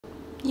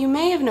You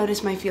may have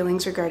noticed my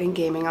feelings regarding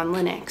gaming on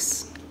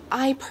Linux.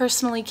 I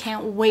personally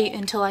can't wait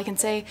until I can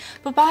say,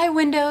 bye-bye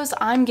Windows,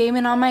 I'm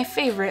gaming on my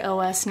favorite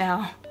OS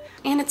now.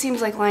 And it seems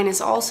like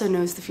Linus also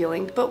knows the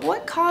feeling, but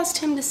what caused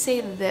him to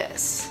say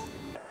this?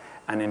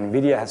 And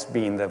NVIDIA has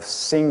been the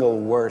single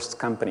worst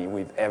company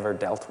we've ever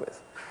dealt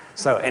with.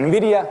 So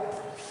NVIDIA,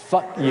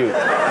 fuck you.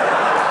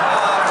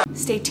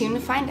 Stay tuned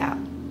to find out.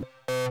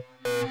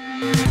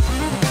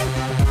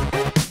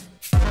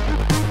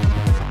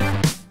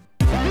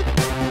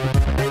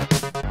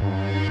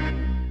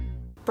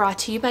 Brought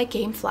to you by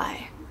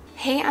Gamefly.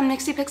 Hey, I'm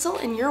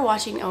NixiePixel and you're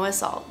watching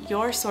OSAll,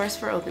 your source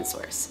for open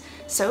source.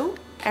 So,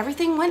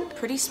 everything went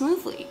pretty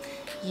smoothly.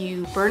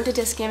 You burned a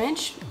disk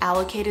image,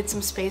 allocated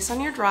some space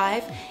on your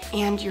drive,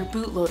 and your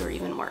bootloader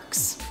even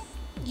works.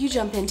 You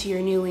jump into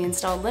your newly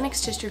installed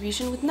Linux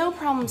distribution with no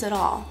problems at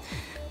all.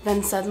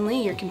 Then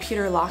suddenly your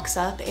computer locks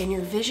up and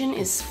your vision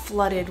is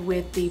flooded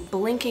with the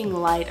blinking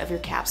light of your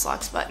caps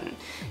locks button.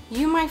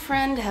 You, my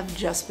friend, have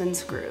just been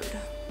screwed.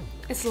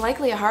 It's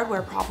likely a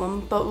hardware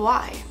problem, but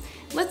why?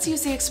 Let's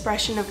use the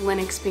expression of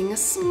Linux being a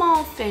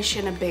small fish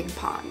in a big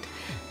pond.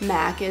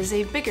 Mac is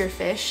a bigger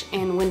fish,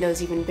 and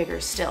Windows even bigger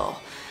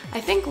still.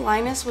 I think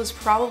Linus was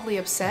probably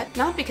upset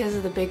not because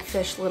of the big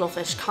fish, little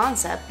fish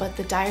concept, but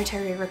the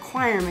dietary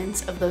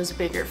requirements of those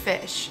bigger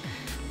fish.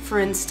 For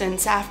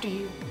instance, after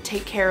you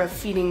take care of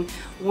feeding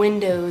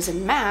Windows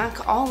and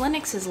Mac, all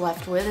Linux is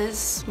left with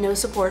is no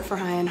support for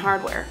high-end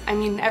hardware. I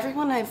mean,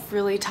 everyone I've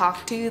really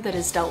talked to that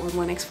has dealt with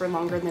Linux for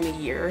longer than a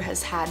year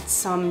has had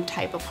some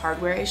type of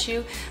hardware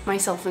issue,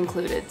 myself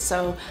included.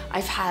 So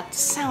I've had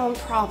sound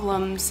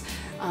problems,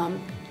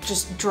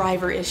 just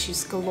driver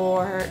issues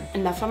galore.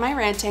 Enough of my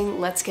ranting,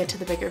 let's get to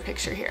the bigger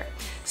picture here.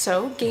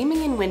 So,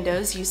 gaming in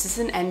Windows uses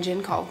an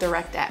engine called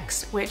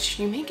DirectX, which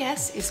you may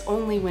guess is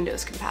only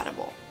Windows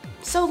compatible.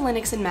 So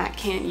Linux and Mac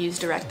can't use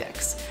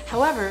DirectX.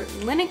 However,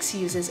 Linux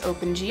uses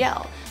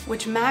OpenGL,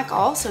 which Mac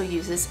also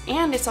uses,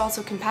 and it's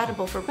also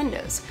compatible for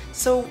Windows.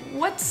 So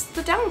what's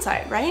the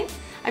downside, right?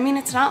 I mean,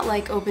 it's not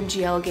like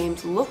OpenGL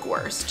games look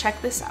worse.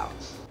 Check this out.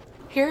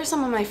 Here are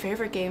some of my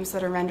favorite games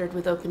that are rendered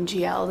with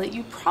OpenGL that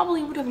you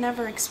probably would have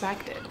never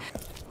expected.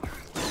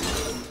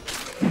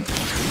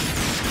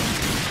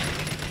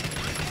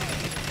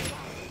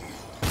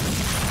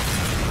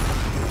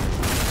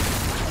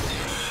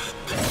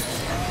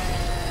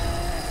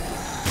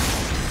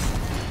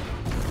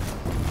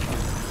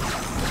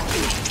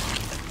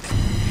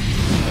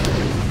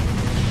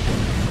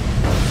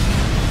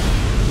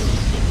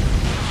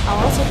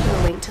 I'll also put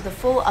a link to the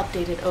full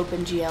updated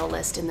OpenGL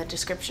list in the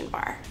description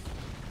bar.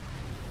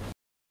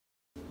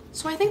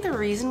 So I think the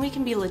reason we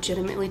can be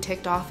legitimately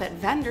ticked off at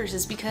vendors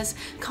is because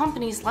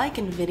companies like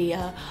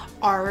NVIDIA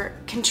are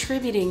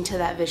contributing to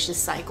that vicious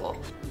cycle.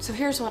 So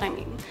here's what I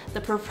mean.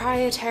 The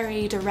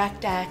proprietary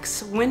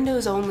DirectX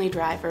Windows-only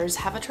drivers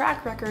have a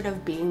track record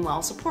of being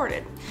well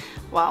supported.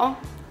 Well,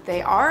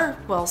 they are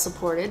well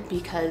supported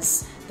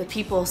because the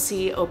people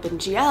see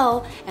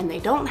OpenGL and they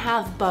don't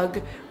have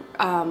bug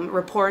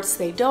reports,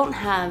 they don't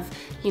have,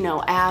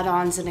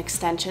 add-ons and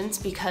extensions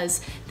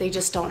because they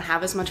just don't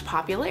have as much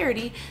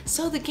popularity.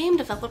 So the game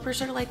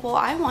developers are like, well,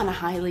 I want a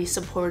highly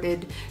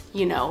supported,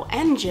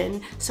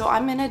 engine, so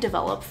I'm gonna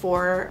develop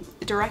for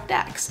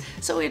DirectX.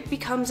 So it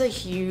becomes a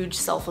huge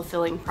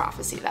self-fulfilling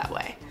prophecy that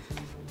way.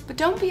 But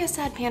don't be a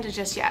sad panda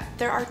just yet.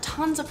 There are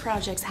tons of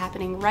projects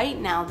happening right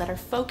now that are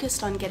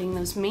focused on getting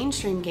those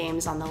mainstream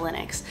games on the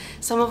Linux.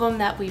 Some of them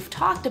that we've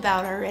talked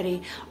about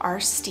already are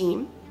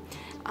Steam.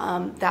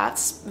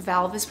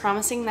 Valve is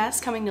promising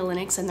that's coming to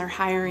Linux and they're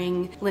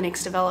hiring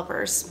Linux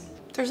developers.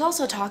 There's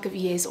also talk of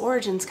EA's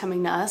Origins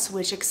coming to us,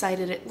 which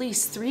excited at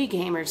least 3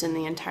 gamers in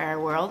the entire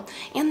world,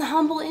 and the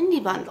Humble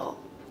Indie Bundle.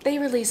 They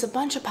release a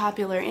bunch of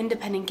popular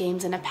independent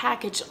games in a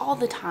package all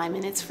the time,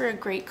 and it's for a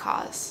great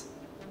cause.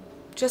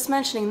 Just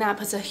mentioning that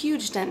puts a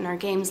huge dent in our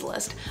games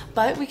list,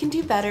 but we can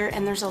do better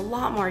and there's a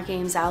lot more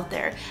games out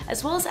there,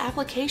 as well as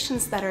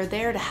applications that are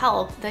there to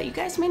help that you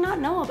guys may not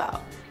know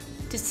about.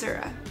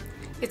 Desura.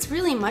 It's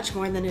really much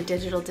more than a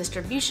digital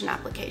distribution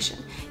application.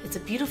 It's a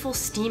beautiful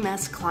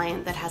Steam-esque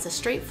client that has a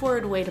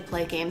straightforward way to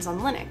play games on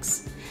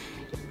Linux.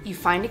 You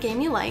find a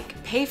game you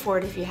like, pay for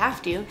it if you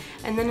have to,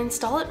 and then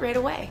install it right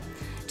away.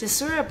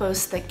 Desura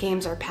boasts that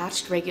games are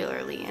patched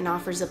regularly and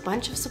offers a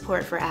bunch of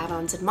support for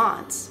add-ons and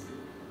mods.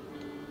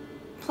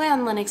 Play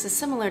on Linux is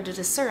similar to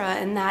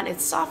Desura in that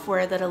it's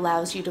software that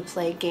allows you to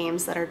play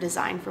games that are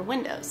designed for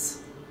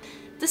Windows.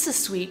 This is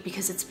sweet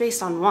because it's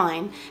based on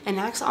Wine and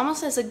acts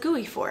almost as a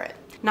GUI for it.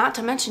 Not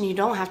to mention you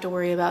don't have to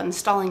worry about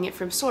installing it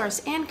from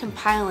source and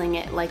compiling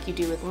it like you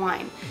do with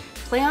Wine.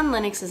 Play on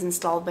Linux is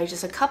installed by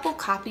just a couple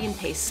copy and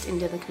paste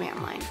into the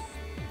command line.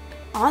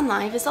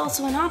 OnLive is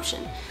also an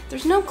option.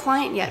 There's no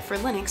client yet for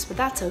Linux, but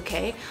that's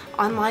okay.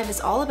 OnLive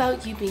is all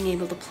about you being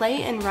able to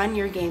play and run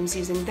your games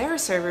using their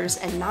servers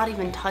and not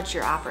even touch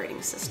your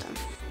operating system.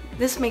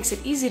 This makes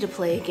it easy to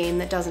play a game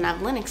that doesn't have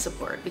Linux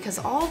support because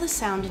all the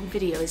sound and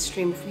video is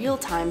streamed real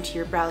time to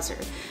your browser,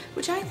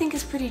 which I think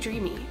is pretty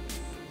dreamy.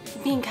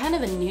 being kind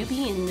of a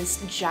newbie in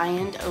this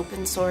giant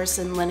open source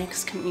and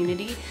Linux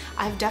community,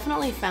 I've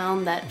definitely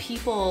found that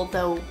people,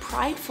 though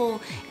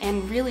prideful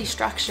and really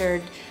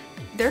structured,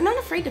 they're not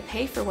afraid to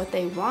pay for what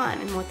they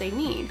want and what they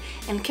need,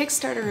 and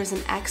Kickstarter is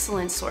an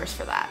excellent source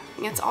for that.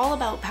 It's all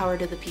about power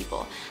to the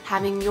people,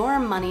 having your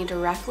money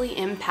directly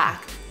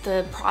impact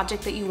the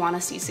project that you want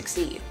to see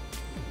succeed.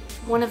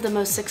 One of the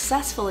most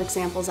successful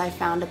examples I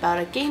found about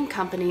a game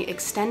company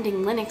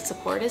extending Linux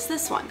support is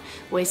this one,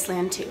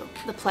 Wasteland 2.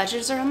 The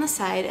pledges are on the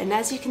side, and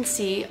as you can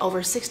see,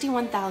 over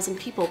 61,000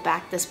 people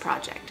backed this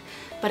project.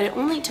 But it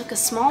only took a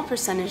small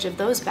percentage of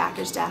those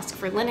backers to ask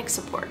for Linux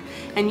support,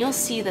 and you'll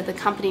see that the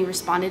company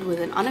responded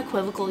with an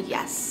unequivocal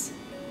yes.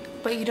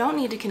 But you don't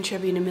need to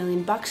contribute $1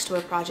 million to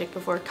a project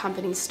before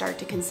companies start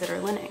to consider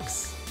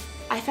Linux.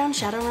 I found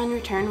Shadowrun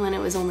Return when it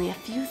was only a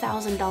few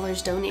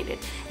 $1,000s donated,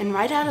 and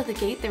right out of the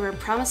gate they were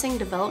promising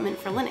development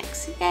for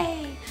Linux.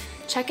 Yay!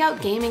 Check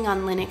out Gaming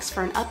on Linux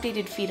for an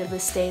updated feed of the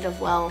state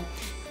of, well,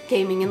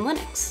 gaming in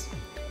Linux.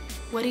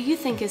 What do you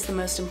think is the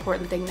most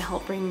important thing to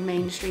help bring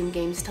mainstream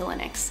games to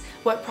Linux?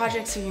 What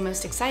projects are you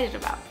most excited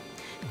about?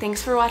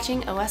 Thanks for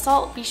watching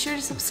OSAlt. Be sure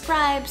to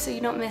subscribe so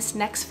you don't miss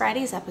next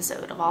Friday's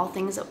episode of All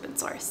Things Open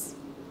Source.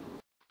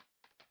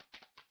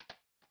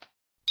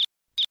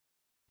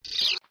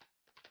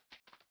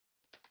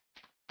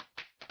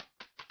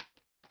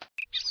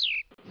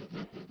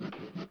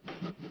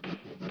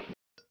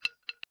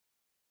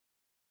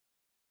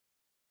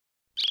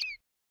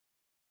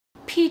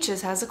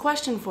 Peaches has a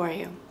question for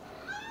you.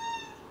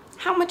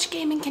 How much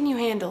gaming can you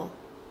handle?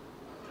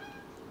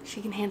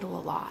 She can handle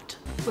a lot.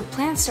 With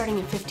plans starting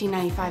at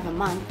 $15.95 a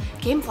month,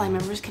 Gamefly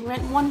members can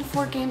rent 1 to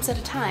 4 games at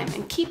a time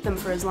and keep them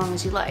for as long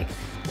as you like,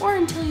 or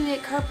until you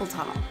hit carpal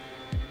tunnel.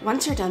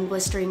 Once you're done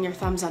blistering your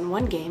thumbs on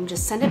one game,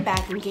 just send it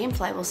back and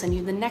Gamefly will send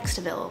you the next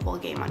available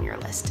game on your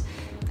list.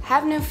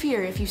 Have no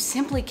fear, if you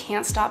simply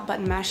can't stop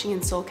button mashing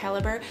in Soul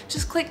Calibur,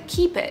 just click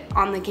Keep It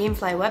on the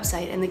Gamefly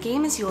website and the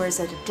game is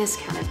yours at a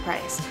discounted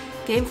price.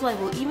 Gamefly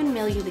will even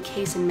mail you the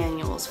case and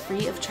manuals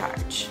free of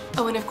charge.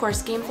 Oh, and of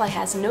course, Gamefly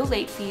has no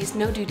late fees,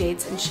 no due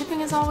dates, and shipping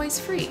is always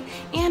free.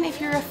 And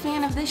if you're a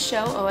fan of this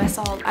show,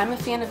 OSAlt, I'm a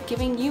fan of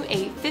giving you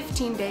a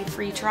 15-day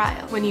free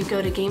trial when you go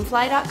to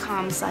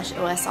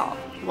gamefly.com/OSAlt.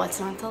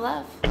 What's not to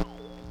love?